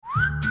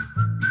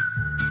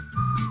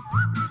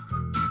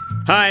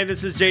Hi,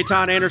 this is J.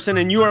 Todd Anderson,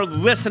 and you are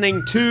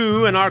listening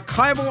to an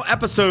archival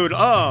episode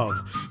of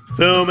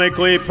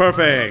Filmically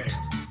Perfect.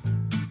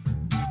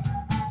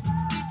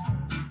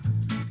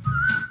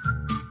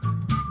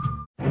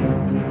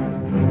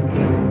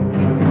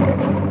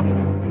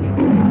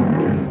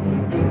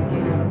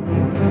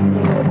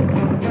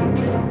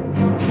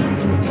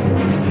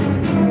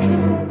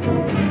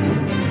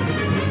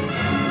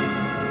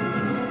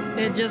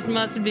 It just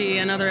must be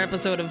another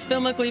episode of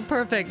Filmically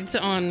Perfect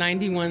on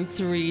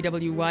 91.3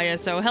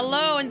 WYSO.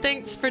 Hello, and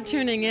thanks for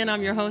tuning in.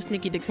 I'm your host,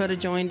 Nikki Dakota,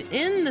 joined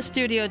in the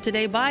studio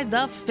today by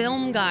the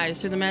Film Guys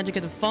through the magic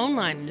of the phone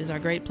line. It is our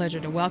great pleasure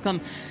to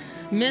welcome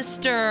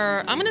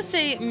Mr.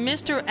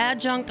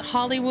 Adjunct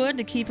Hollywood,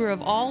 the keeper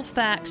of all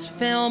facts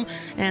film,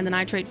 and the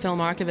Nitrate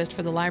Film Archivist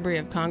for the Library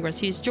of Congress.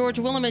 He's George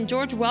Williman.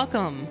 George,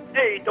 welcome.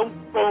 Hey, don't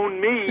phone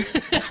me.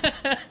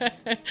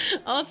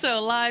 Also,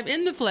 live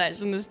in the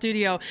flesh in the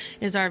studio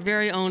is our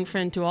very own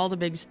friend to all the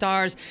big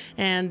stars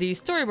and the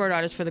storyboard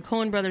artist for the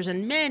Coen brothers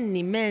and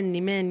many, many,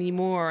 many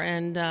more,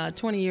 and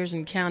 20 years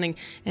and counting.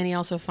 And he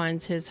also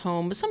finds his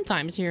home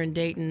sometimes here in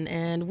Dayton,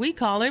 and we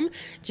call him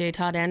J.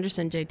 Todd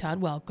Anderson. J. Todd,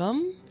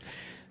 welcome.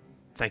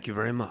 Thank you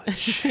very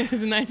much. It's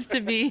nice to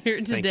be here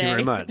today. Thank you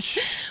very much.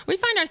 We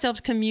find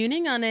ourselves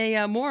communing on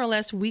a more or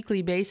less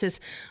weekly basis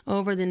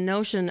over the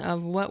notion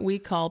of what we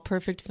call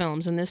perfect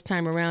films. And this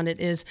time around it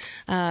is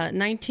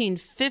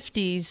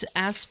 1950s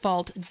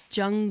Asphalt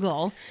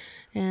Jungle.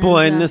 And,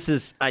 and this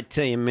is, I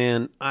tell you,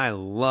 man, I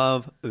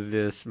love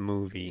this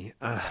movie.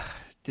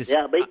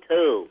 Yeah, me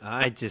too.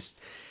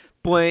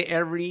 Boy,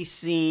 every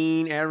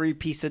scene, every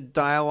piece of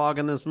dialogue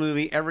in this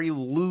movie, every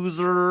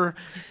loser,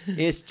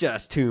 it's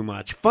just too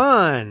much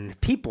fun.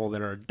 People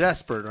that are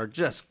desperate are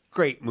just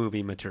great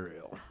movie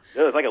material.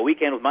 It was like a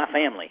weekend with my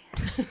family.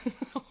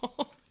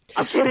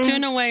 I'm kidding.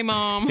 Tune away,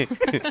 Mom.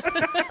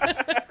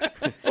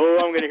 Oh,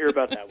 I'm going to hear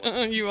about that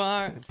one. You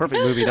are.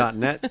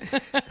 Perfectmovie.net.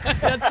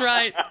 That's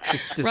right.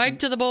 Just right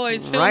to the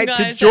boys. Film right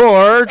guys to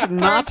George,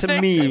 not to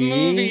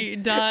me.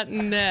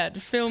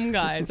 Perfectmovie.net. Film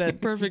guys at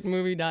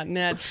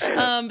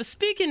perfectmovie.net.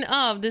 Speaking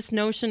of this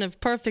notion of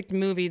perfect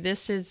movie,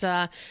 this is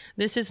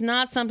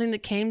not something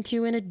that came to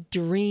you in a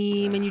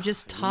dream and you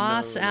just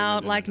toss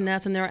out like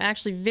nothing. There are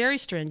actually very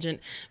stringent,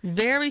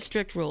 very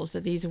strict rules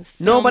that these films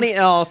Nobody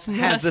else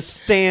has the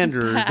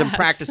standards pass. and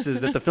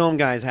practices that the film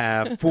guys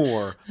have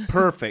for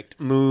perfect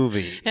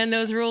movies. And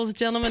those rules,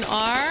 gentlemen,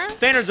 are?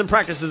 Standards and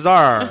practices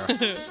are: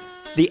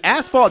 the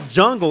Asphalt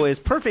Jungle is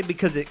perfect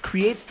because it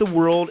creates the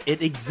world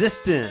it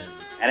exists in.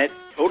 And it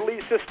totally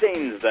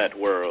sustains that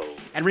world.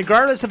 And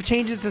regardless of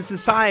changes in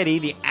society,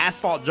 the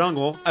Asphalt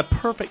Jungle, a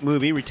perfect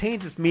movie,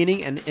 retains its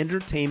meaning and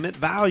entertainment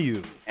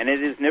value. And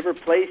it is never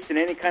placed in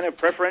any kind of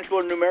preferential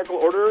or numerical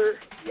order.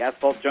 The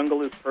Asphalt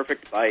Jungle is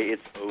perfect by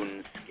its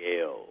own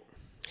scale.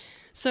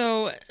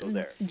 So,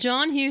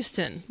 John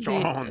Huston,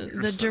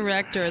 the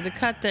director, the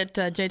cut that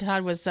J.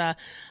 Todd was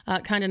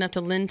kind enough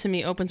to lend to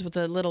me opens with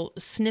a little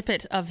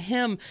snippet of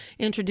him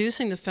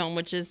introducing the film,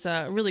 which is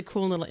a really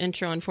cool little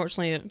intro.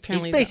 Unfortunately,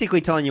 apparently... He's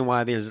basically telling you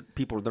why there's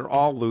people, they're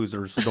all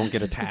losers who don't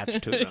get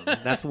attached to them.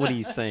 That's what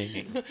he's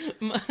saying.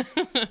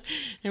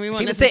 And we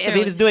want if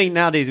he was doing it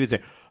nowadays, he would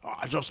say,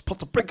 I just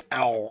put a big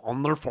L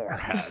on their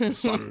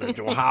foreheads, and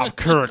you'll have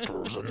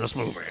characters in this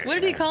movie. What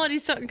did he call it? He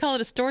called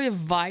it a story of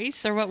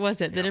vice, or what was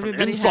it? That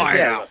everybody inside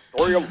has out.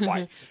 Story of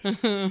life.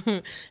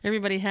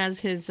 Everybody has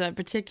his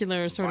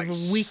particular sort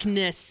of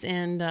weakness,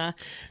 and I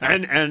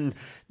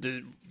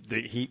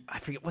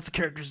forget what's the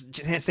character's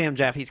Sam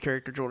Jaffe's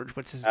character, George.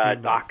 What's his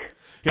name? Doc.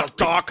 Yeah,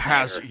 Doc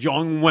has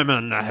young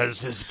women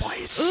as his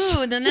vice.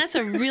 Ooh, then that's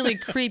a really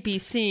creepy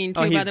scene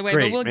too, by the way.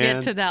 Great, but we'll man.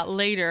 get to that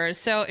later.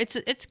 So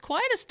it's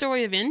quite a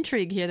story of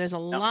intrigue here. There's a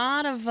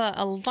lot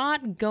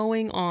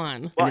going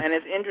on. Well, and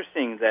it's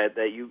interesting that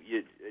you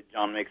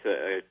John makes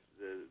that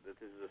this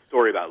is a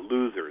story about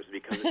losers,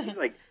 because it seems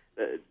like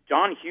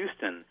John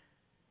Huston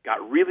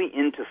got really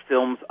into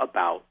films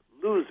about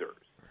losers.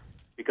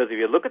 Because if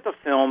you look at the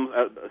films,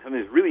 some of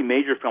these really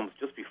major films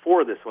just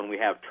before this one, we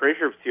have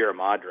Treasure of Sierra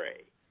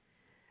Madre.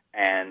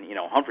 And,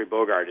 Humphrey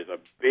Bogart is a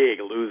big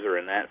loser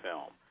in that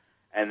film.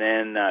 And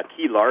then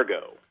Key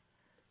Largo,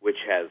 which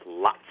has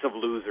lots of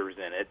losers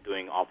in it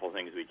doing awful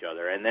things to each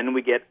other. And then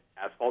we get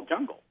Asphalt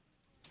Jungle.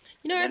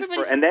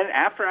 And then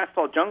after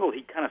Asphalt Jungle,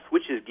 he kind of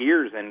switches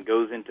gears and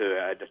goes into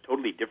a just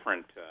totally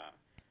different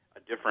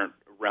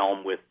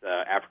realm with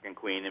African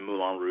Queen and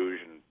Moulin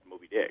Rouge and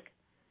Moby Dick.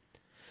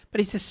 But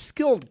he's a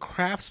skilled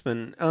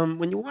craftsman.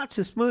 When you watch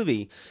this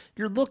movie,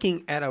 you're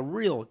looking at a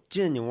real,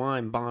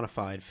 genuine, bona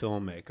fide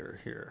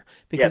filmmaker here.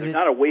 Because it's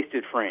not a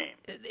wasted frame.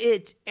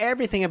 It's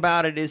everything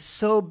about it is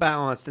so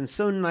balanced and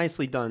so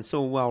nicely done,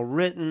 so well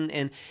written.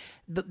 And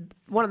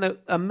one of the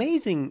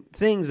amazing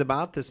things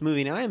about this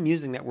movie, and I am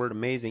using that word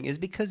amazing, is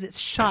because it's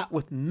shot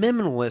with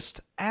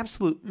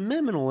absolute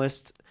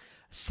minimalist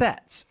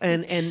sets,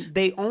 and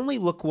they only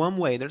look one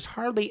way. There's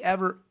hardly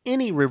ever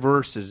any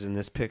reverses in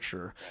this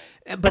picture,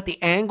 but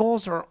the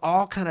angles are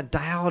all kind of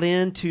dialed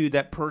into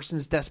that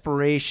person's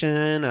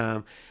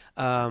desperation.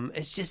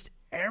 It's just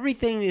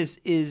everything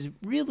is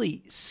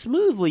really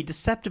smoothly,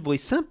 deceptively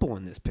simple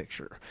in this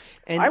picture.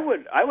 And I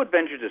would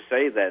venture to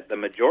say that the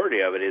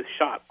majority of it is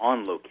shot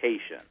on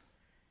location.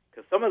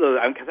 Because some of those,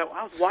 because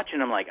I was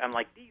watching, I'm like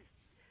these,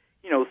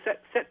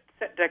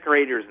 set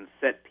decorators and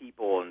set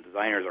people and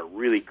designers are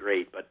really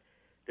great, but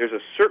there's a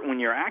certain, when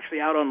you're actually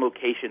out on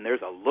location,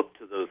 there's a look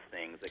to those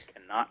things that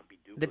cannot be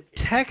duplicated. The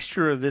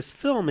texture of this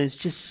film is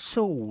just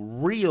so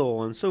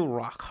real and so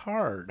rock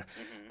hard.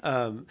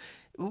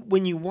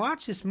 When you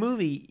watch this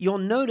movie, you'll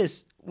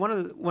notice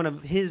one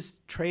of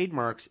his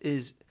trademarks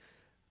is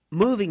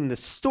moving the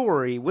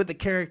story with the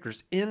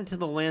characters into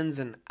the lens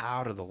and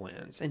out of the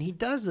lens. And he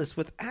does this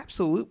with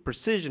absolute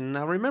precision.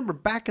 Now, remember,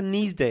 back in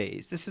these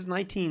days, this is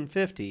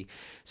 1950,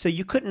 so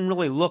you couldn't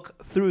really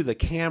look through the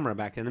camera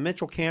back then. The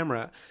Mitchell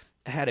camera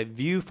had a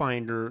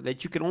viewfinder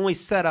that you could only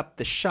set up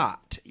the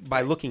shot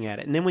by looking at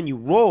it. And then when you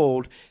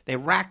rolled, they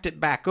racked it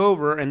back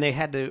over, and they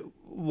had to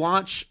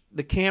launch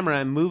the camera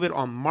and move it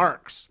on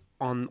marks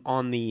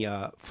on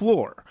the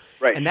floor.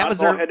 Right, and that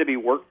was all had to be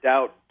worked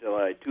out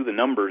to the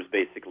numbers,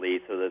 basically,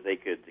 so that they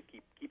could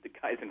keep the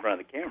guys in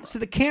front of the camera. So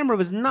the camera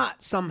was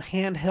not some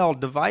handheld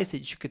device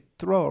that you could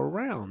throw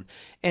around.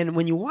 And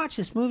when you watch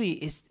this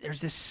movie,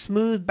 there's this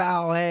smooth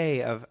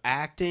ballet of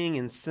acting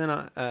and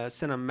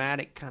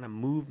cinematic kind of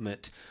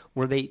movement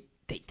where they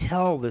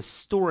tell this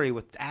story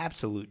with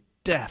absolute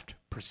deft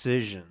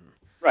precision.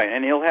 Right,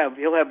 and he'll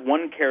have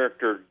one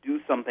character do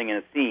something in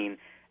a scene,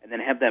 and then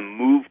have them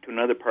move to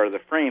another part of the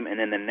frame, and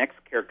then the next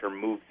character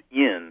moves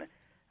in.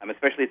 I'm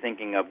especially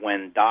thinking of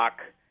when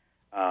Doc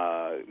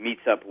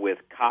meets up with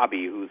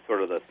Cobby, who's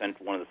sort of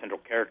one of the central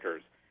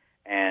characters,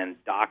 and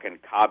Doc and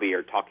Cobby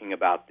are talking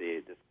about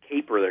this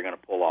caper they're going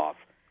to pull off,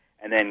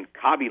 and then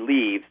Cobby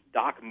leaves,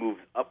 Doc moves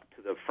up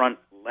to the front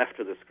left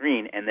of the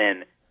screen, and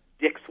then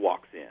Dix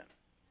walks in.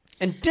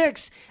 And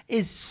Dix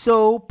is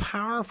so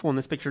powerful in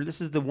this picture.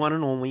 This is the one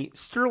and only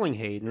Sterling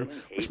Hayden,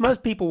 which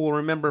most people will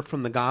remember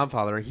from The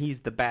Godfather.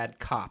 He's the bad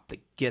cop that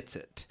gets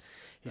it.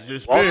 He's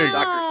this big.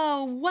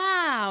 Oh,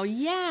 wow,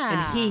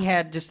 yeah. And he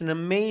had just an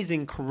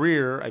amazing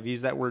career. I've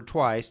used that word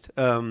twice.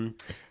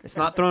 It's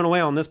not thrown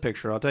away on this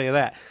picture, I'll tell you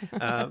that.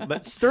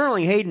 But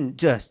Sterling Hayden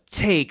just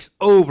takes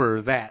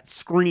over that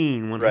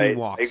screen when he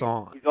walks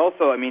on. He's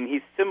also,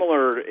 he's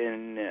similar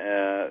in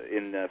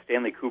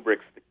Stanley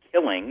Kubrick's The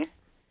Killing,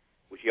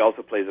 which he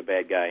also plays a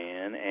bad guy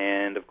in,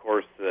 and, of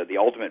course, the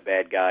ultimate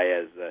bad guy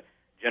as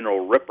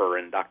General Ripper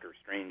in Dr.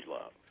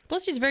 Strangelove.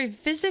 Plus, he's very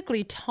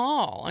physically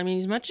tall.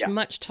 He's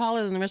much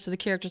taller than the rest of the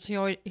characters. He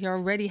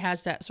already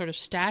has that sort of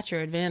stature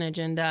advantage.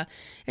 And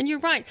you're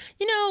right.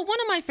 One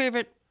of my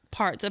favorite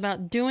parts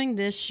about doing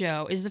this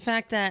show is the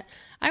fact that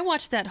I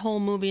watched that whole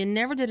movie and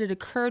never did it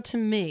occur to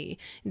me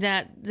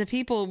that the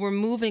people were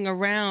moving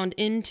around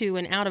into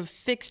and out of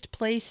fixed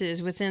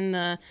places within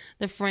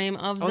the frame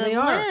of the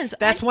lens.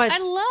 That's why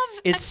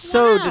it's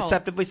so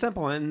deceptively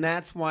simple, and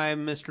that's why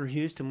Mr.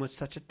 Huston was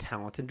such a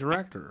talented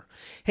director.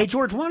 Hey,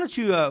 George, why don't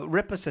you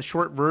rip us a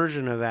short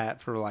version of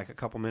that for like a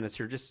couple minutes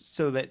here, just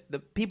so that the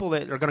people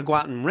that are going to go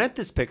out and rent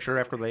this picture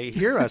after they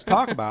hear us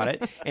talk about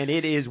it, and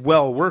it is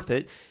well worth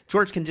it,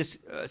 George can just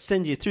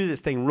send you through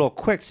this thing real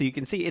quick so you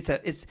can see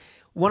it's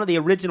one of the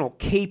original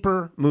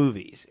caper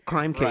movies,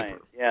 crime caper. Right.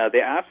 Yeah,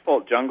 The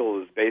Asphalt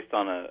Jungle is based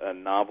on a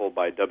novel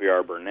by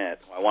W.R.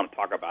 Burnett, who I want to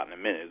talk about in a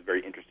minute. He's a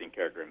very interesting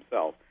character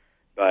himself.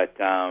 But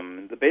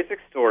the basic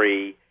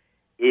story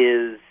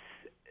is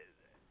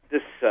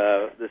this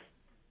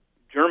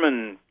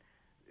German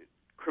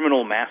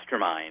criminal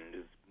mastermind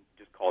is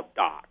just called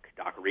Doc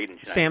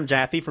Riedenschneider. Sam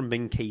Jaffe from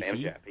Bing Casey. Sam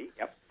Jaffe,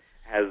 yep.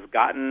 Has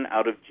gotten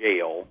out of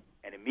jail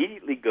and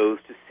immediately goes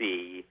to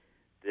see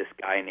this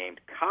guy named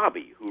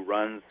Cobby, who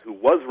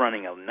was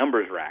running a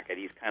numbers racket.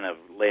 He's kind of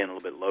laying a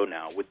little bit low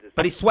now with this.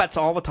 But he sweats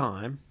all the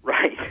time.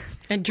 Right.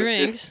 And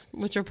drinks,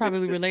 which are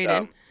probably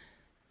related.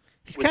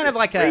 He's kind of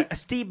like a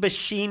Steve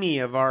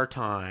Buscemi of our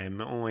time,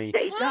 only.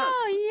 Yeah, he does.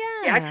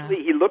 Oh, yeah.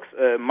 Actually, he looks.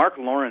 Mark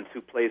Lawrence, who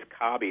plays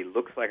Cobby,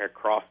 looks like a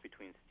cross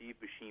between Steve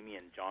Buscemi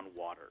and John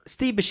Waters.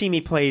 Steve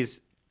Buscemi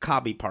plays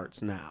Cobby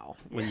parts now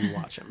when you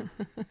watch him.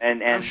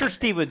 and I'm sure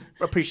Steve would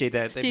appreciate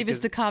that. Steve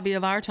is the Cobby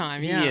of our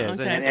time. Yeah, he is.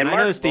 Okay. And I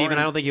know Steve, and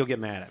I don't think he'll get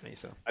mad at me.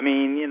 So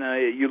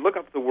you look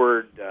up the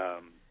word.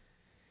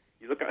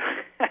 You look up.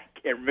 I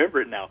can't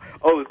remember it now.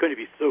 Oh, it's going to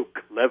be so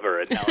clever,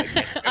 and now I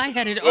can't. I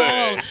had it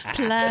all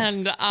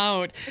planned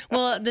out.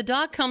 Well, the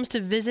Doc comes to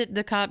visit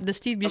the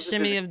Steve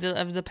Buscemi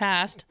of the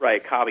past.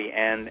 Right, Cobby,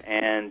 and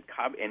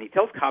he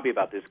tells Cobby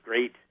about this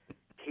great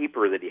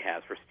caper that he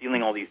has for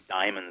stealing all these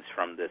diamonds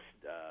from this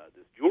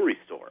jewelry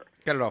store.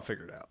 Got it all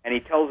figured out. And he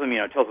tells him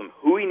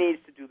who he needs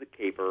to do the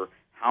caper,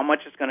 how much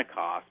it's going to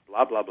cost,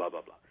 blah blah blah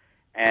blah blah.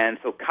 And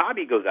so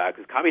Cobby goes out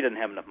because Cobby doesn't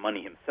have enough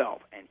money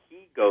himself, and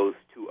he goes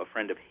to a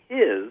friend of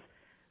his,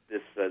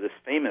 this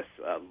famous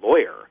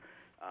lawyer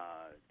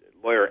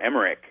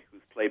Emmerich,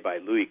 who's played by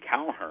Louis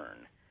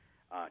Calhern,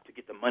 to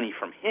get the money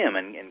from him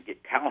and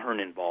get Calhern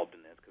involved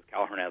in this because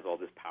Calhern has all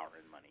this power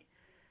and money.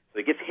 So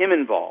he gets him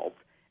involved.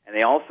 And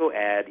they also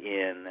add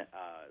in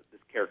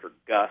this character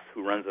Gus,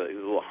 who runs a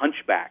little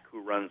hunchback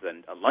who runs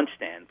a lunch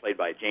stand, played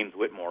by James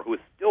Whitmore, who is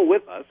still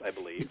with us, I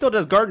believe. He still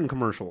does garden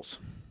commercials.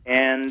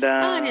 And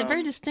and a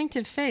very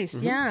distinctive face.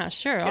 Mm-hmm. Yeah,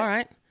 sure. Yes. All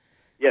right.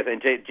 Yes,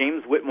 and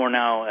James Whitmore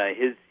now,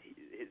 his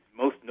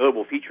most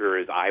notable feature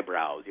is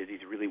eyebrows. He has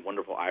these really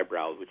wonderful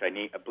eyebrows, which I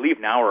believe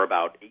now are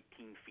about 18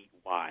 feet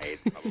wide,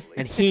 probably.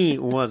 And he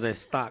was a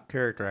stock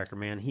character actor,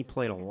 man. He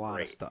played a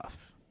lot of stuff.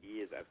 He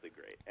is absolutely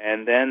great.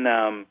 And then,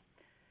 and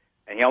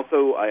he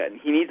also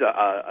he needs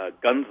a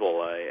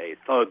gunzel, a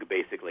thug,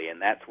 basically, and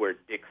that's where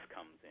Dix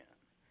comes in.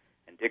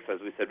 And Dix,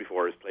 as we said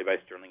before, is played by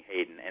Sterling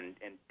Hayden. And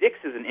Dix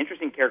is an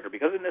interesting character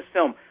because in this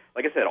film,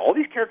 like I said, all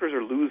these characters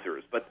are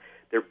losers, but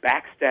they're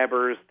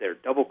backstabbers, they're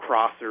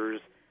double-crossers.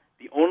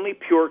 The only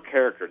pure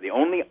character, the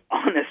only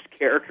honest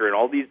character in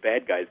all these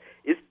bad guys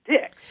is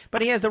Dix.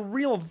 But he has a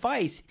real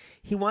vice.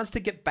 He wants to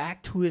get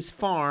back to his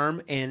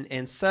farm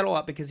and settle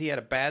up because he had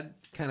a bad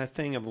kind of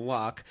thing of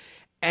luck.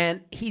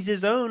 And he's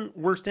his own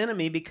worst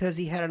enemy because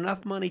he had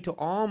enough money to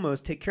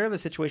almost take care of the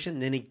situation,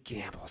 and then he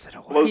gambles it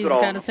away. He's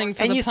got a thing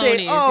for and the you ponies.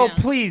 say, "Oh,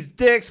 please,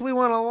 Dix, we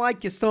want to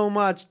like you so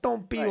much.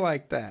 Don't be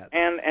like that."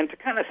 And to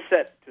kind of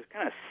set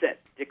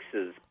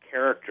Dix's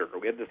character,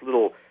 we have this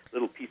little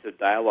piece of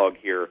dialogue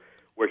here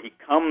where he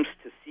comes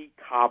to see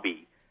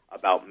Cobby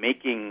about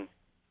making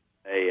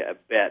a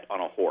bet on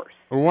a horse.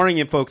 We're warning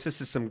you, folks.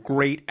 This is some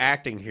great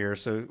acting here.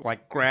 So,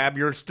 grab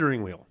your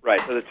steering wheel.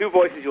 Right. So the two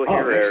voices you'll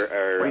hear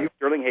are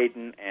Sterling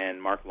Hayden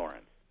and Mark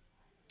Lawrence.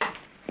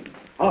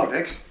 Oh,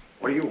 Dix,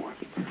 what do you want?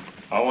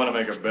 I want to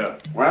make a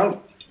bet.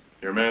 Well?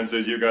 Your man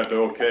says you got to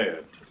okay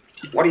it.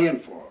 What are you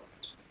in for?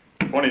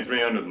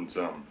 2,300 and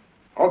some.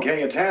 Okay,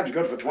 your tab's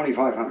good for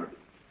 2,500.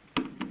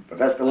 But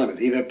that's the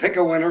limit. Either pick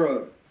a winner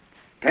or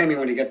pay me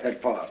when you get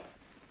that far.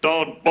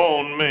 Don't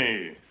bone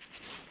me.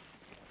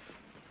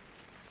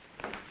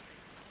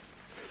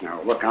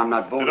 Now, look, I'm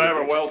not boning. Did I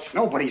ever welch?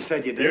 Nobody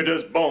said you did. You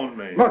just boned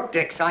me. Look,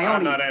 Dix,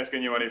 I'm not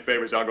asking you any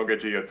favors. I'll go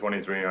get you your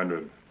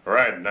 2,300.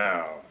 Right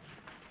now.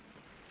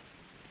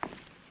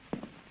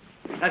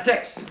 Now,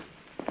 Dix,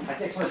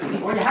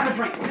 listen. Will you have a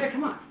drink? Will you?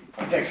 Come on.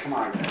 Oh, Dix, come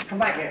on. Come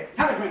back here.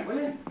 Have a drink, will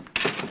you?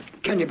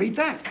 Can you beat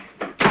that?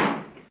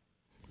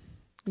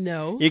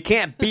 No. You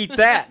can't beat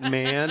that,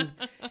 man.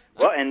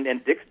 Well, and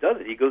Dix does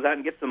it. He goes out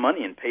and gets the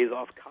money and pays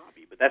off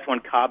Cobby. But that's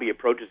when Cobby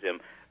approaches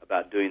him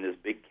about doing this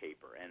big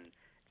caper.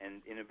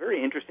 And in a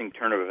very interesting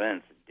turn of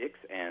events, Dix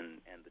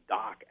and the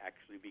Doc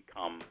actually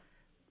become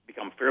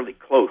fairly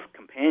close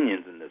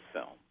companions in this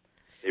film.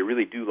 They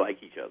really do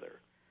like each other.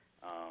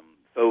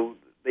 So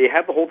they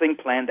have the whole thing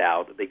planned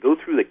out. They go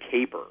through the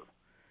caper,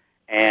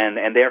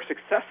 and they are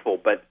successful,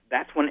 but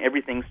that's when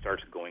everything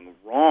starts going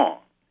wrong.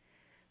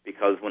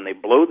 Because when they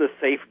blow the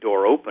safe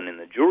door open in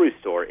the jewelry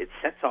store, it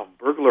sets off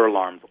burglar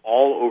alarms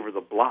all over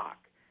the block.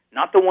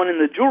 Not the one in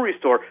the jewelry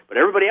store, but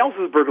everybody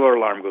else's burglar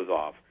alarm goes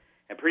off.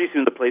 And pretty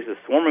soon the place is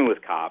swarming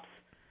with cops.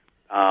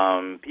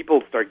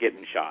 People start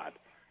getting shot.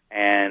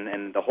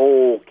 And the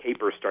whole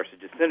caper starts to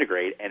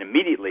disintegrate. And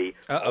immediately...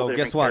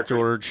 Guess what,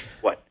 George?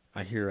 What?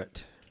 I hear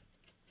it.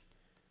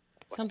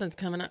 Something's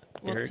coming up.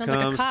 Well, Here it it sounds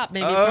like comes. a cop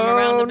maybe from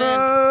around the bend.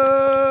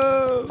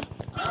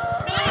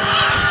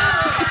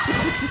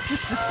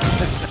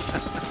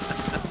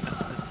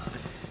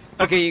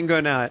 No! Okay, you can go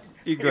now.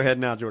 You can go ahead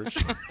now, George.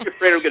 You're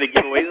afraid I'm going to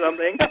give away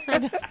something?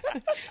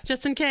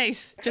 Just in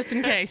case.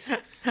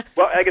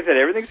 Well, like I said,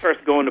 everything starts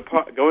going to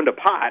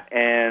pot,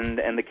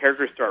 and the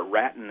characters start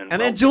ratting.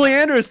 And then Julie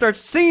Andrews starts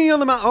singing on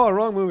the mountain. Oh,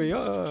 wrong movie.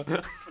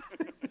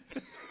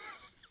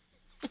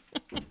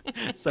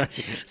 Sorry.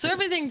 So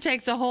everything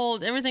takes a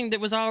hold. Everything that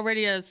was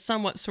already a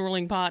somewhat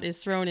swirling pot is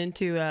thrown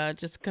into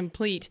just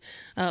complete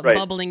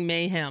bubbling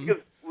mayhem.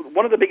 Because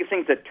one of the biggest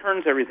things that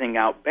turns everything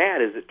out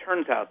bad is it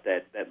turns out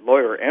that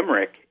lawyer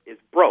Emmerich is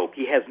broke.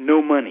 He has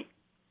no money.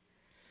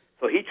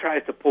 So he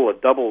tries to pull a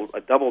double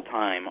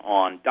time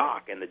on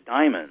Doc and the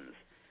diamonds,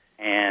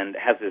 and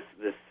has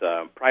this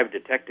private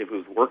detective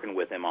who's working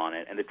with him on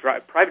it. And the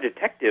private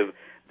detective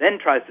then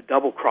tries to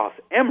double cross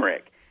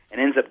Emmerich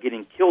and ends up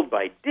getting killed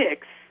by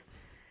Dix.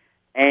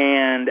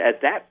 And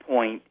at that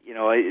point,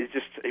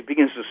 it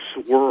begins to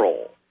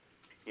swirl.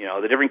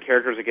 The different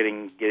characters are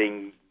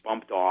getting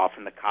bumped off,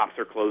 and the cops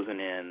are closing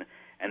in.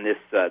 And this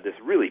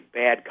really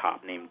bad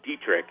cop named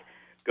Dietrich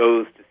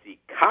goes to see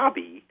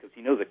Cobby, because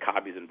he knows that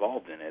Cobby's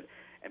involved in it,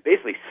 and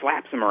basically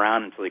slaps him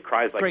around until he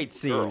cries like Great a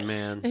scene, girl.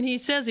 man. And he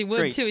says he would,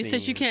 Great too. He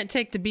says scene. you can't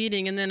take the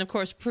beating, and then, of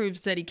course,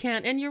 proves that he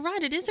can't. And you're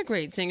right, it is a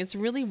great scene. It's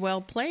really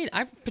well played,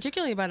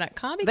 particularly about that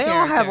Cobby They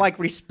character. all have,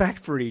 respect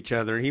for each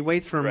other. He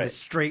waits for him to Right.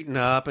 straighten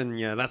up, and,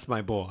 that's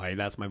my boy.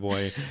 That's my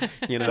boy.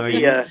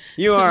 Yeah.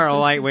 You are a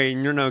lightweight,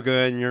 and you're no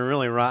good, and you're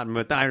really rotten,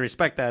 but I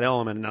respect that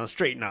element, and now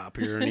straighten up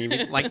here. And he,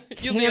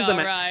 You'll be hands him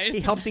all right.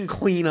 He helps him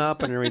clean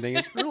up and everything.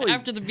 It's really...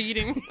 After the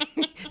beating.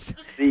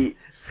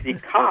 The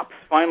cops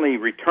finally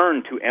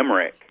return to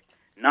Emmerich,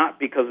 not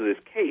because of this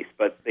case,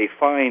 but they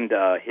find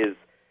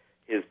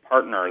his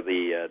partner,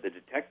 the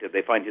detective.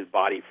 They find his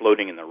body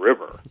floating in the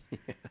river,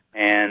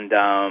 and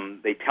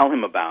they tell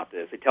him about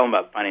this. They tell him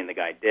about finding the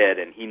guy dead,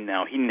 and he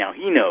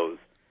knows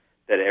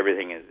that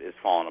everything is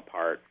falling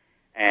apart.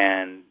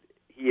 And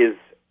he is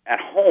at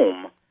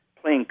home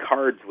playing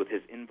cards with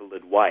his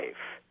invalid wife.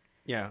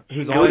 Yeah,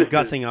 who's He always notices-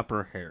 gussing up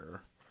her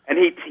hair. And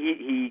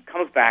he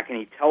comes back and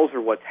he tells her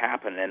what's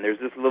happened, and there's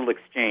this little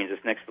exchange. This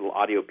next little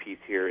audio piece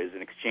here is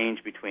an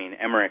exchange between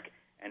Emmerich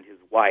and his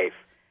wife,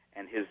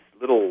 and his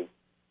little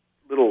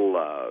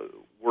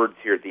words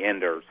here at the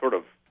end are sort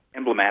of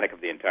emblematic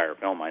of the entire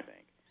film, I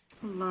think.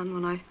 Lon,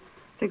 when I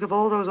think of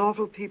all those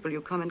awful people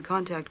you come in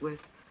contact with,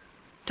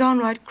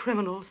 downright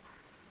criminals,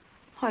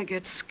 I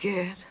get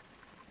scared.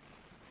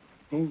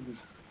 Oh, there's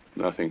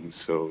nothing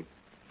so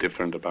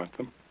different about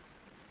them.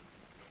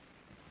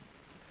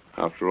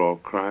 After all,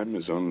 crime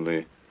is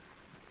only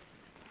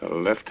a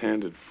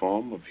left-handed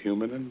form of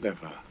human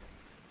endeavor.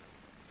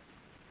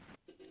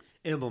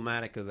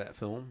 Emblematic of that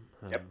film.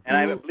 Yep. And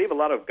I believe a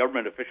lot of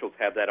government officials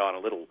have that on a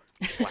little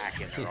plaque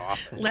in their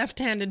office.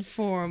 Left-handed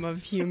form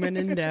of human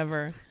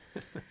endeavor.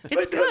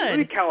 It's But good.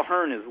 Louis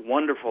Calhern is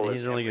wonderful.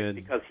 He's as really Emmerich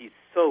good. because he's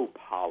so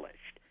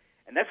polished,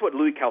 and that's what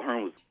Louis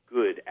Calhern was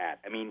good at.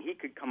 I mean, he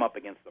could come up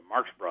against the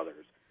Marx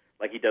Brothers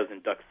like he does in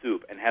Duck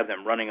Soup, and have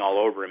them running all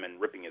over him and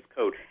ripping his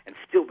coat, and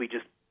still be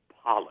just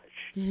polished.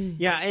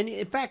 Yeah, and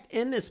in fact,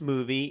 in this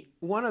movie,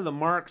 one of the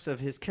marks of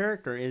his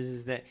character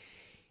is that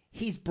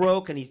he's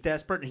broke and he's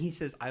desperate, and he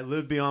says, "I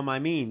live beyond my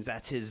means."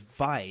 That's his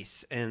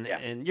vice, and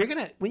you're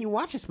gonna, when you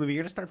watch this movie,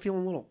 you're gonna start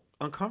feeling a little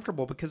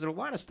uncomfortable because there's a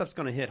lot of stuff's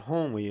gonna hit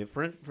home with you.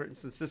 For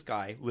instance, this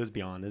guy lives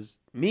beyond his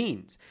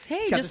means.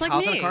 Hey, He's got just this like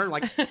house me. and a car,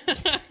 like,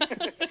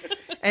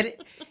 and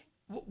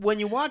when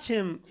you watch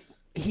him,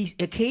 he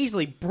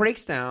occasionally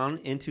breaks down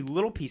into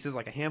little pieces,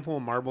 like a handful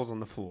of marbles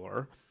on the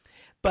floor.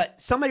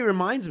 But somebody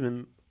reminds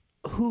him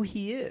who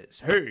he is.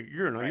 Hey,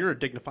 you're a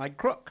dignified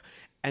crook.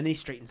 And he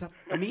straightens up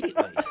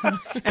immediately.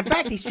 In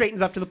fact, he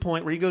straightens up to the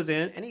point where he goes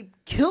in and he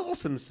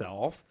kills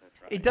himself.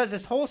 He does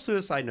this whole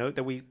suicide note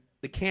that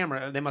the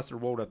camera, they must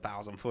have rolled a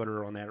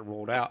 1,000-footer on that and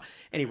rolled out.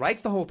 And he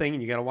writes the whole thing,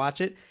 and you got to watch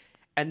it.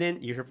 And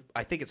then you hear,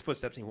 I think it's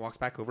footsteps, and he walks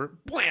back over,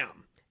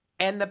 blam!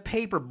 And the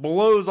paper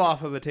blows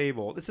off of the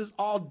table. This is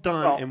all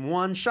done in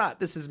one shot.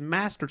 This is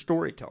master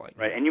storytelling.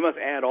 Right, and you must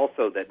add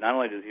also that not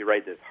only does he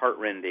write this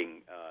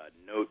heartrending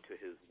note to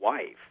his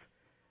wife,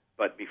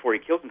 but before he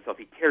kills himself,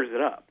 he tears it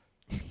up.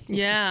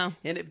 Yeah.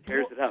 And it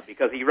Tears it up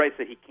because he writes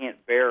that he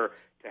can't bear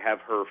to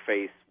have her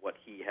face what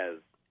he has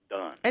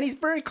done. And he's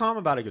very calm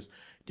about it. He goes,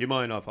 "Do you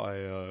mind if I,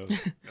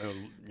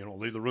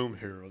 leave the room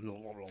here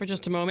For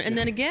just a moment. And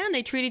then again,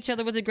 they treat each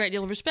other with a great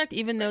deal of respect,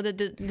 even though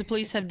the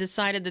police have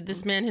decided that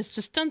this man has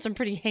just done some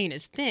pretty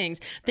heinous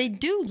things. They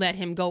do let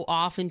him go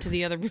off into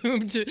the other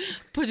room to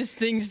put his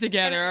things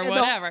together or And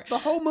whatever. The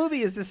whole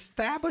movie is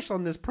established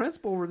on this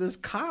principle where this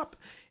cop,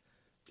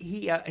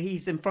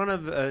 he's in front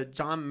of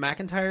John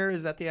McIntyre.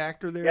 Is that the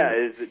actor there?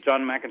 Yeah,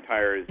 John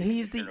McIntyre is.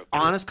 He's the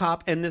honest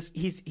cop, and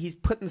he's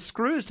putting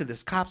screws to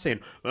this cop,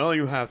 saying, "Well,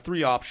 you have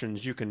three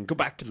options. You can go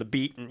back to the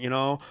beat,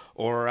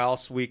 or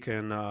else we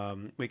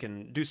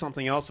can do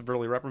something else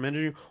severely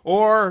reprimanding you,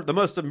 or the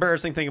most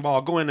embarrassing thing of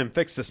all, go in and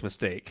fix this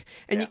mistake."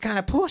 And you kind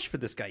of push for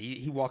this guy.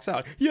 He walks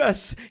out.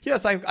 Yes,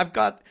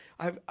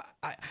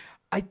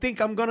 I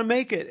think I'm gonna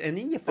make it, and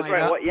then you find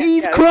out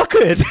he's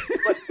crooked.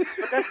 But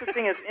that's the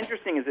thing that's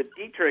interesting is that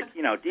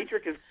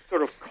Dietrich is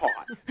sort of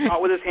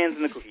caught with his hands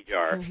in the cookie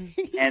jar,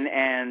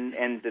 and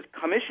the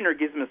commissioner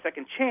gives him a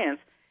second chance,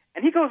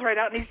 and he goes right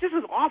out, and he's just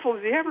as awful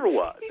as he ever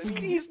was.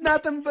 He's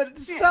nothing but a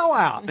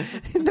sellout.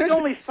 He's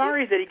only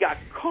sorry that he got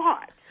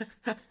caught.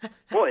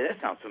 Boy, that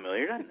sounds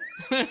familiar, doesn't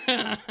it?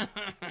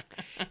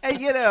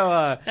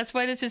 And that's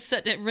why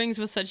it rings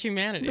with such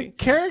humanity. The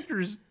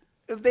characters,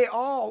 they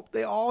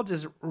all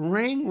just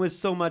ring with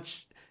so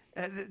much.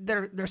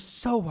 They're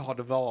so well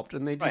developed,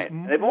 and they just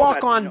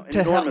walk on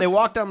to hell. They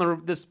walk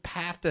down this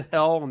path to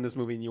hell in this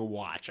movie, and you'll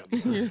watch them.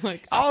 You're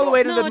like, all the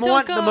way to no, the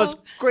most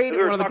great,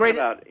 one one of the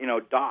greatest.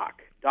 About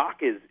Doc.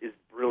 Doc is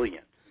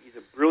brilliant. He's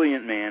a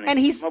brilliant man, and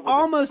he's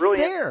almost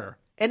there.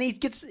 And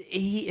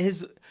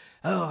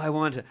I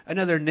want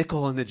another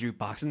nickel in the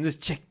jukebox, and this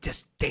chick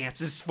just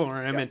dances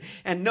for him,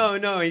 and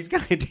no, he's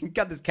got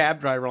this cab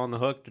driver on the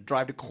hook to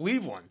drive to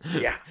Cleveland.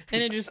 Yeah,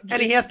 and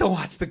he has to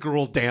watch the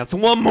girl dance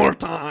one more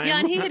time. Yeah,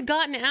 and he had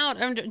gotten out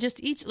under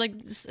just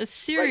a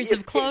series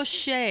of close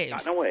shaves.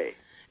 Gotten away.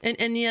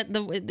 And yet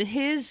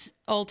his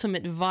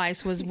ultimate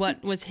vice was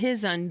what was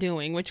his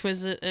undoing, which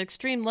was an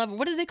extreme love.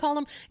 What do they call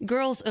them?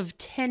 Girls of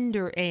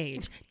tender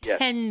age. Yes.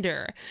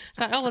 Tender.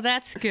 I thought, well,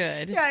 that's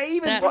good. Yeah,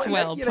 that's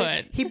well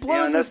put. He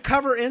blows his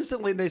cover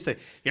instantly, and they say,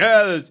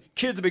 "Yeah, those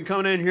kids have been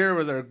coming in here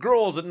with their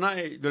girls at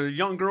night, their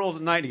young girls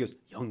at night." And he goes,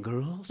 "Young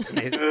girls?" And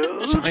they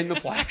shine the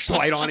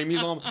flashlight on him. He's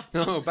all,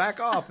 "No, back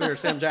off there,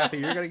 Sam Jaffe.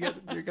 You're gonna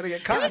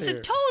get caught." It was here.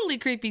 a totally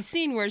creepy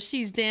scene where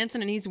she's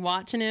dancing and he's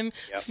watching him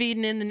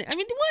feeding in the. I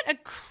mean, what a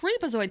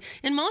creepazoid!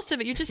 And most of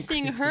it, you're just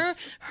seeing her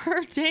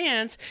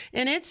dance,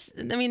 and it's.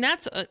 I mean,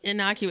 that's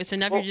innocuous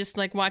enough. You're just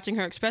like watching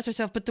her express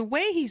herself, but the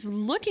way he's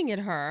looking at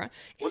her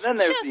is then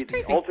there's just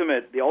creepy.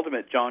 the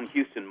ultimate John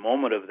Huston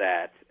moment of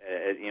that.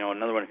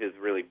 Another one of his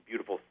really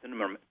beautiful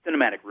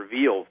cinematic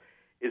reveals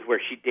is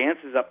where she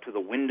dances up to the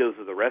windows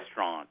of the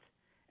restaurant,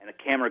 and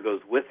the camera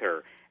goes with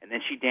her, and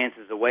then she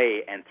dances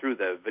away, and through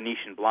the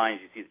Venetian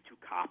blinds, you see the two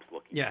cops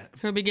looking. Yeah,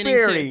 Her beginning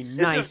very too.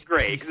 nice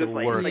great, piece 'cause of it's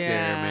like- work Yeah.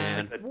 there,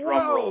 man. The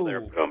drum roll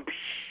there. Whoa. Boom,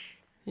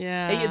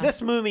 Yeah. Hey,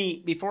 this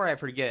movie, before I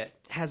forget,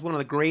 has one of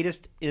the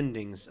greatest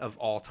endings of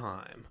all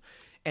time.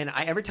 And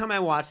every time I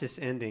watch this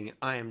ending,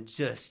 I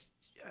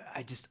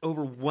just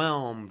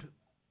overwhelmed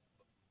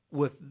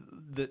with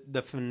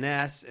the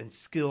finesse and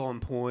skill and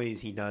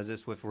poise he does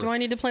this with. Do I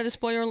need to play the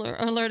spoiler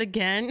alert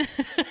again?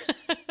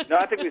 No,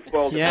 I think we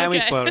spoiled it. Yeah, we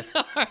Okay. spoiled it.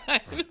 All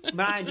right. But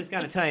I just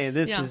got to tell you,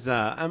 this Yeah. is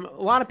a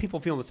lot of people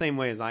feel the same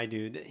way as I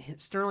do.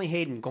 Sterling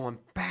Hayden going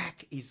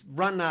back, he's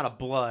running out of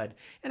blood,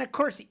 and of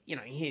course,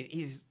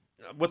 he's.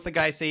 What's the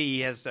guy say?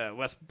 He has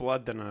less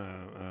blood than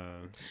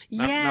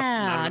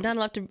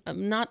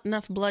not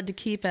enough blood to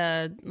keep he's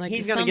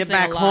going to get something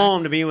back alive.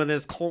 home to be with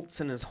his colts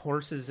and his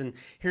horses, and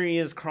here he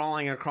is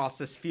crawling across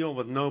this field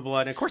with no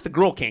blood. And of course, the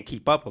girl can't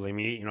keep up with him.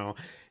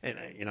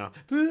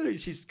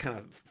 She's kind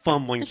of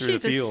fumbling through She's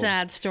the a field.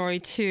 sad story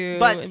too.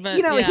 But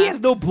yeah. he has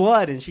no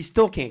blood, and she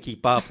still can't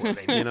keep up with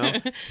him.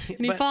 And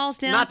he But falls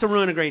down. Not to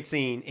ruin a great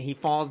scene, he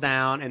falls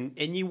down,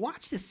 and you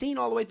watch the scene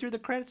all the way through the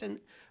credits, and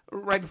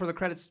right before the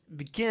credits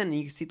begin,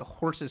 you can see the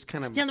horses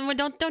kind of. Yeah,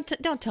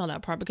 don't tell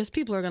that part because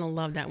people are going to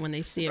love that when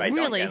they see it. Right, don't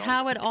really, get 'em.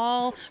 how it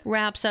all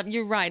wraps up.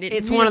 You're right.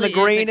 It's really one of the is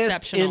greatest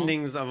exceptional.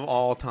 endings of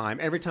all time.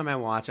 Every time I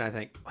watch it, I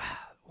think,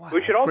 wow,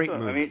 We should great also,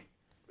 movie. I mean,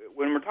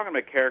 when we're talking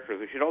about characters,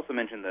 we should also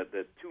mention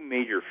the two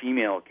major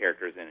female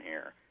characters in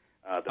here.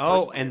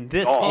 And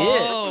this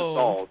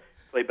Saul,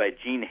 played by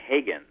Jean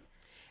Hagen.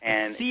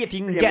 And see if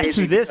you can it's guess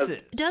who amazing this because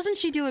is. Doesn't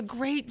she do a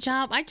great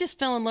job? I just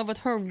fell in love with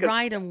her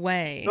right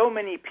away. So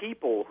many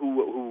people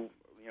who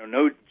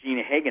know Jean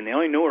Hagen, they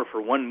only know her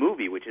for one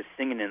movie, which is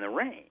Singing in the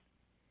Rain.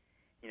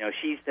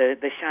 She's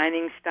the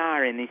shining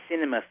star in the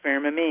cinema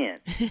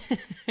firmament.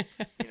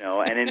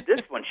 And in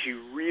this one, she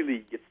really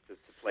gets to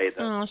play the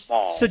ball.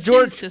 So She's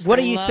George, just what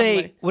do you lovely.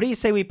 say? What do you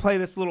say we play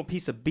this little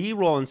piece of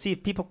B-roll and see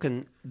if people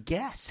can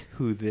guess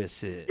who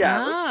this is?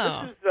 Yeah,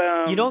 Oh. this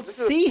is, You don't this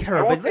is- see her,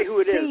 I won't but say let's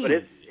who it is, see. but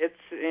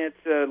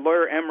it's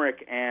Lawyer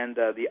Emmerich and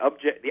the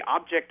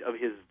object of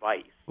his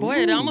vice. Boy,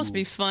 it'd almost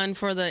be fun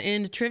for the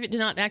end trivia to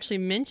not actually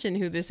mention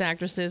who this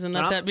actress is and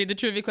let that be the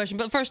trivia question.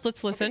 But first,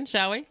 let's listen,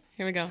 shall we?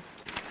 Here we go.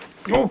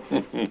 Oh,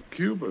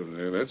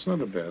 Cuba, that's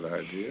not a bad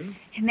idea.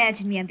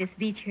 Imagine me on this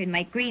beach here in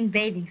my green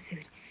bathing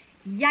suit.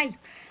 Yipe.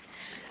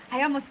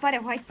 I almost bought a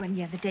white one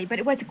the other day, but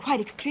it wasn't quite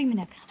extreme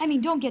enough. I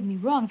mean, don't get me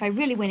wrong. If I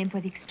really went in for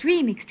the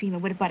extreme, I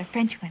would have bought a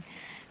French one.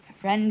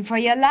 Run for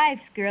your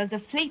lives, girls, a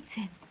fleet's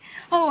in.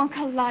 Oh,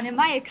 Uncle Lon, am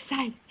I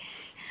excited?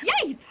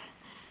 Yipe!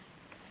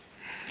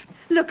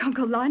 Look,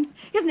 Uncle Lon,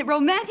 isn't it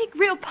romantic?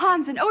 Real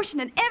palms and ocean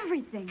and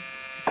everything.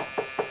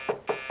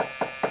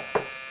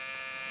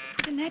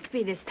 What can that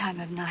be this time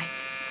of night?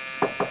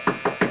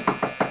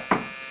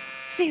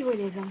 See who it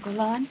is, Uncle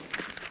Lon.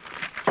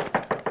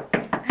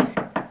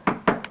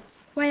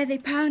 Why are they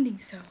pounding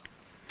so?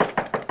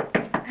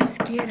 I'm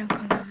scared,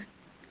 Uncle Lon.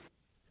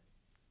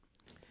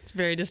 It's a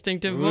very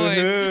distinctive voice.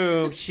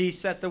 Woohoo. She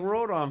set the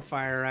world on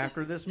fire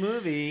after this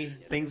movie.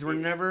 Things were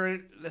never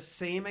the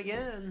same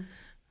again.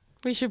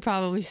 We should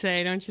probably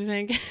say, don't you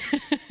think?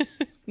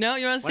 No,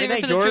 you want to What do save you it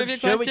think, for the George? trivia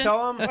Should we question?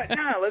 tell them? But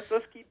no,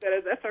 let's keep that.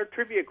 That's our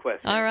trivia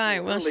question. All right,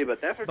 It's well, early,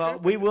 but that's our But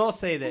trivia we will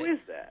say that, Who is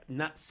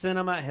that?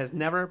 cinema has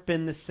never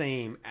been the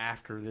same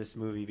after this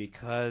movie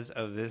because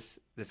of this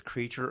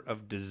creature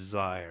of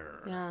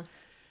desire. Yeah.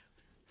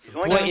 He's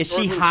only Boy, got is she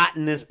short movies. hot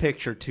in this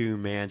picture too,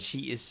 man.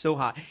 She is so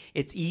hot.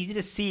 It's easy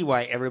to see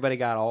why everybody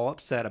got all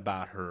upset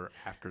about her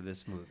after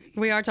this movie.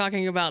 We are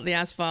talking about The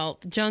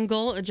Asphalt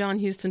Jungle, a John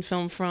Huston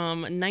film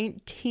from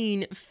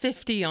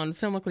 1950 on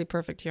Filmically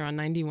Perfect here on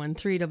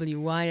 91.3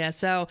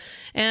 WYSO.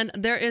 And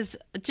there is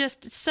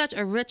just such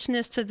a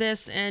richness to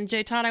this. And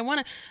Jay Todd, I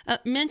want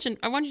to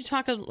I want you to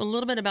talk a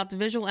little bit about the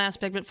visual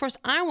aspect. But first,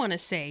 I want to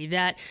say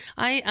that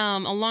I,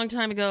 a long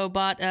time ago,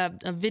 bought a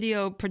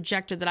video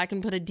projector that I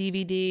can put a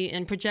DVD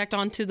and project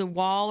onto the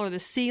wall or the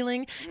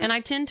ceiling. And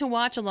I tend to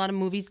watch a lot of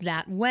movies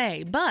that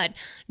way. But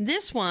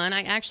this one,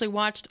 I actually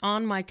watched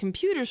on my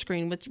computer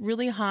screen with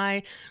really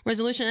high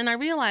resolution. And I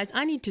realized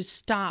I need to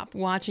stop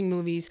watching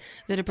movies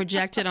that are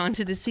projected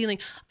onto the ceiling.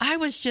 I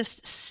was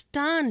just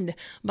stunned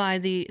by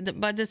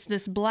by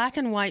this black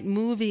and white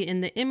movie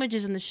and the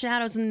images and the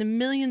shadows and the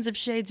millions of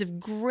shades of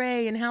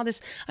gray and how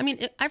this,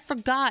 I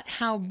forgot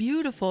how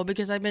beautiful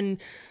because I've been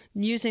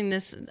using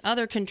this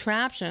other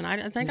contraption.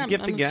 I think It's a I'm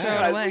gift going of to gab.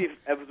 throw it away.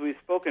 As we've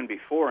spoken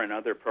before in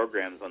other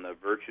programs on the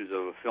virtues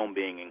of a film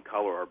being in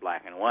color or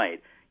black and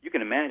white, you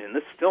can imagine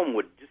this film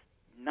would just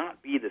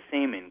not be the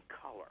same in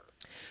color.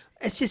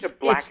 It's just It's a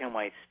black and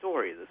white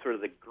story, the sort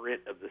of the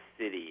grit of the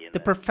city. And the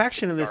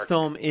perfection of this dark-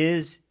 film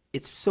is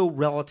it's so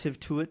relative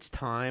to its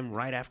time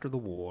right after the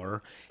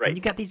war. Right. And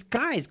you got these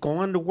guys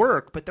going to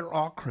work, but they're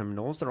all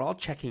criminals. They're all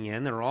checking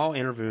in. They're all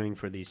interviewing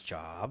for these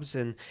jobs.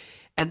 And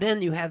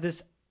then you have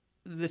this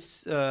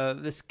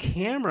this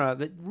camera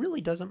that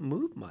really doesn't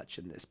move much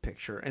in this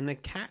picture, and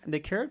the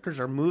characters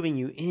are moving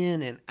you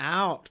in and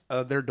out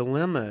of their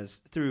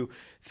dilemmas through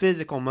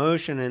physical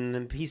motion and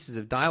then pieces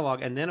of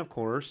dialogue, and then of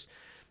course,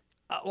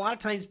 a lot of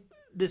times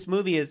this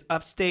movie is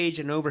upstaged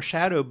and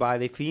overshadowed by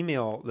the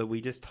female that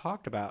we just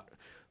talked about,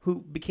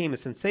 who became a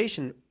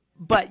sensation.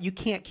 But you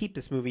can't keep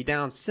this movie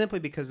down simply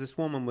because this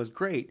woman was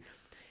great.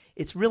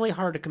 It's really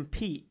hard to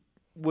compete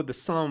with the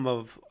sum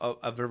of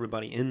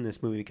everybody in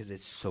this movie because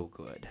it's so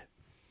good.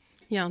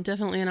 Yeah,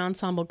 definitely an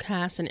ensemble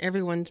cast, and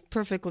everyone's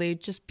perfectly,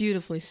 just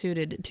beautifully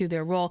suited to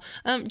their role.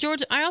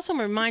 George, I also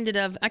am reminded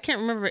of, I can't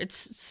remember,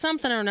 it's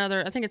something or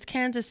another, I think it's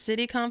Kansas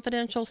City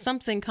Confidential,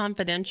 something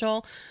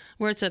confidential,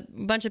 where it's a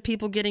bunch of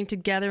people getting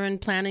together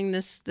and planning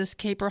this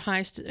caper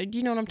heist. Do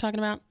you know what I'm talking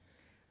about?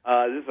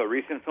 Is this a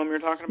recent film you're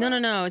talking about?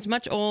 No. It's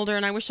much older,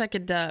 and I wish I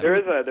could...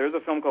 There's a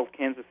film called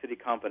Kansas City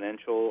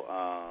Confidential.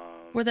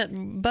 Where that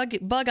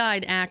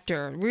bug-eyed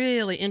actor,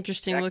 really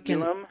interesting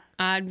looking...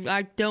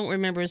 I don't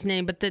remember his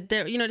name, but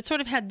it sort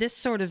of had this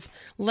sort of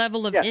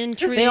level of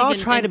intrigue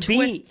and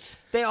twists.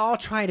 They all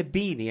try to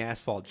be the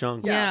Asphalt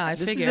Jungle. Yeah, I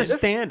figured. This is a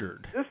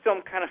standard. This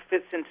film kind of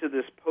fits into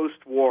this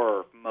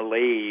post-war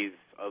malaise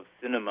of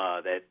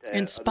cinema that...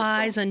 and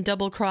spies and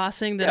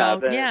double-crossing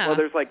that Well,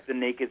 there's like The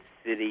Naked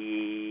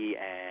City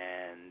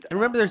and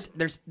remember,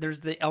 there's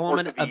the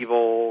element of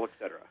Evil,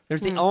 etc.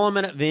 There's the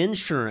element of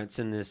insurance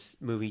in this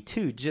movie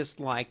too, just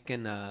like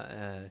in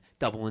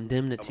Double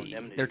Indemnity.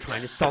 They're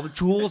trying to sell the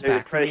jewels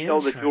back. They're trying to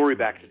sell the jewelry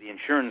back to the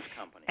insurance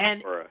company.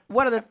 And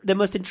one of the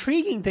most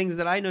intriguing things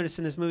that I noticed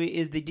in this movie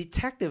is the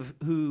detective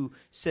who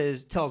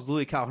tells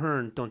Louis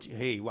Calhern,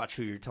 "Hey, watch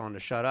who you're telling to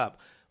shut up."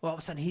 Well, all of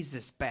a sudden he's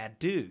this bad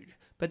dude.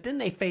 But then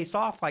they face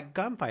off like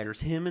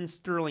gunfighters, him and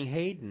Sterling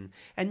Hayden.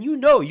 And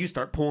you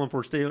start pulling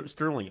for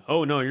Sterling.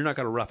 Oh, no, you're not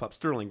going to rough up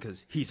Sterling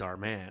because he's our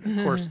man.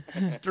 Of course,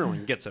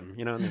 Sterling gets him,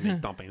 and then they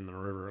dump him in the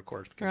river, of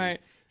course, because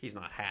he's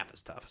not half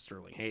as tough as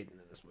Sterling Hayden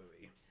in this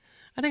movie.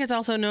 I think it's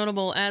also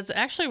notable as,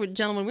 actually,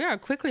 gentlemen, we are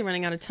quickly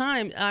running out of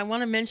time. I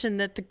want to mention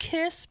that the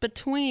kiss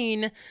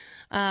between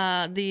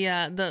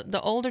the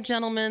older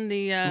gentleman,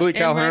 the Louis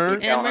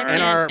Calhern,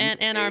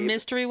 and our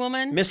mystery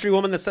woman. Mystery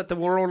woman that set the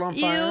world on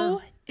fire.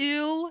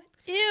 Ew.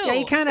 Yeah,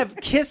 he kind of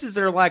kisses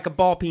her like a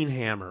ball peen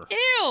hammer.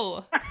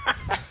 Ew.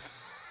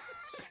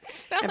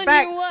 Telling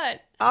you what?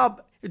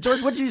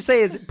 George, what did you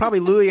say? Is probably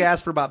Louis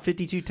asked for about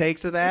 52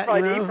 takes of that?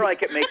 He probably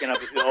kept making up.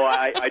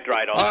 I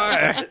dried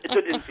off. It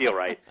didn't feel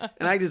right.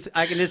 And I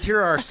can just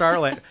hear our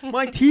starlet.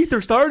 My teeth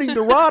are starting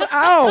to rot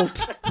out.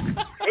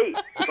 Hey,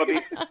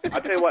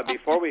 I'll tell you what.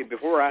 Before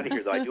we're out of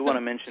here, though, I do want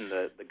to mention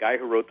the guy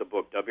who wrote the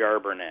book, W.R.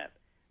 Burnett,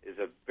 is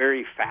a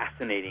very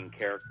fascinating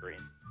character in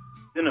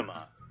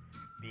cinema.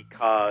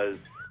 Because,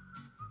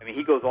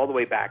 he goes all the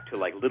way back to,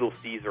 like, Little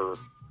Caesar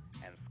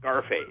and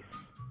Scarface.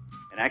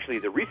 And actually,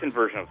 the recent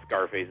version of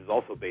Scarface is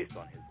also based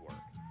on his work.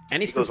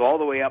 And he goes all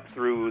the way up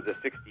through the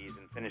 60s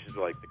and finishes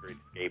with, like, The Great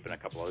Escape and a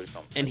couple other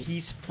films. And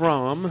he's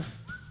from?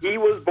 He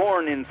was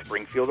born in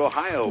Springfield,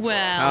 Ohio.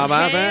 Well, how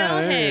about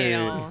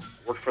that?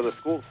 Worked for the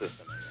school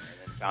system and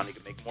then found he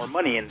could make more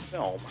money in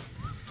film.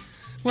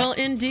 Well,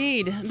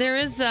 indeed. There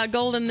is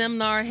gold in them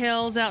thar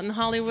hills out in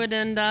Hollywood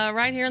and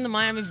right here in the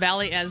Miami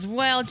Valley as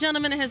well.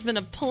 Gentlemen, it has been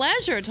a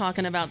pleasure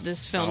talking about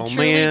this film.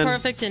 Truly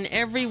perfect in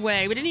every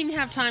way. We didn't even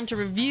have time to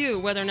review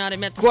whether or not it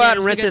met the standards. Go out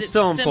and rent this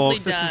film,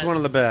 folks. This is one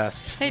of the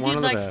best. Hey, if you'd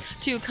like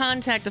to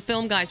contact the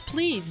Film Guys,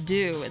 please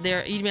do.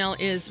 Their email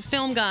is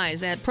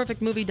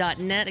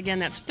filmguys@perfectmovie.net. Again,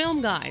 that's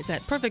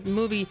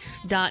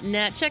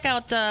filmguys@perfectmovie.net. Check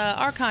out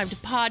archived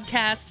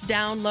podcasts,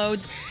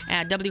 downloads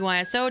at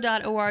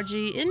wyso.org,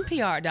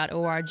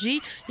 npr.org.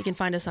 You can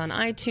find us on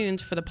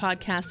iTunes for the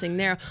podcasting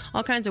there.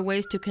 All kinds of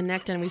ways to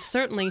connect, and we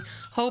certainly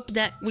hope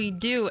that we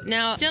do.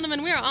 Now,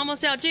 gentlemen, we are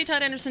almost out. J.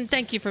 Todd Anderson,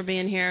 thank you for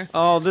being here.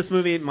 Oh, this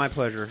movie, my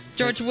pleasure.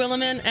 George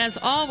Willeman, as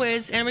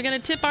always. And we're going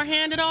to tip our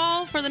hand at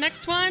all for the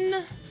next one?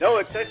 No,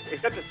 except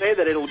to say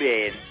that it'll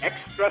be an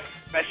extra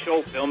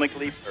special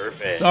Filmically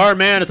Perfect. It's our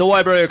man at the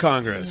Library of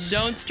Congress.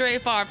 Don't stray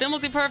far.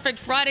 Filmically Perfect,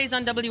 Fridays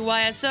on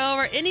WYSO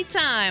or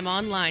anytime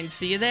online.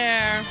 See you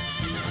there.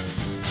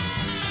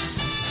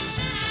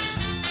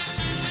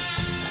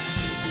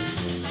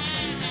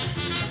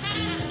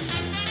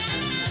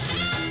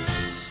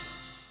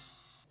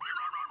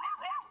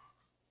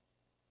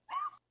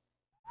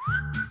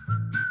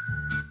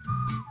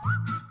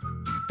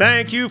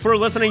 Thank you for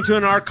listening to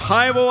an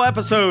archival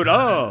episode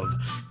of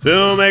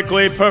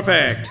Filmically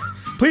Perfect.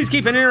 Please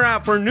keep an ear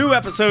out for new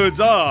episodes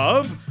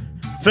of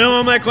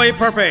Filmically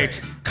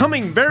Perfect,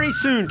 coming very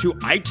soon to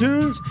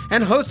iTunes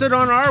and hosted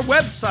on our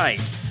website,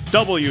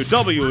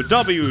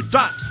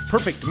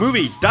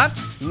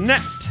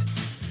 www.perfectmovie.net.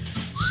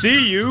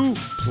 See you,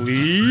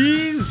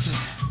 please.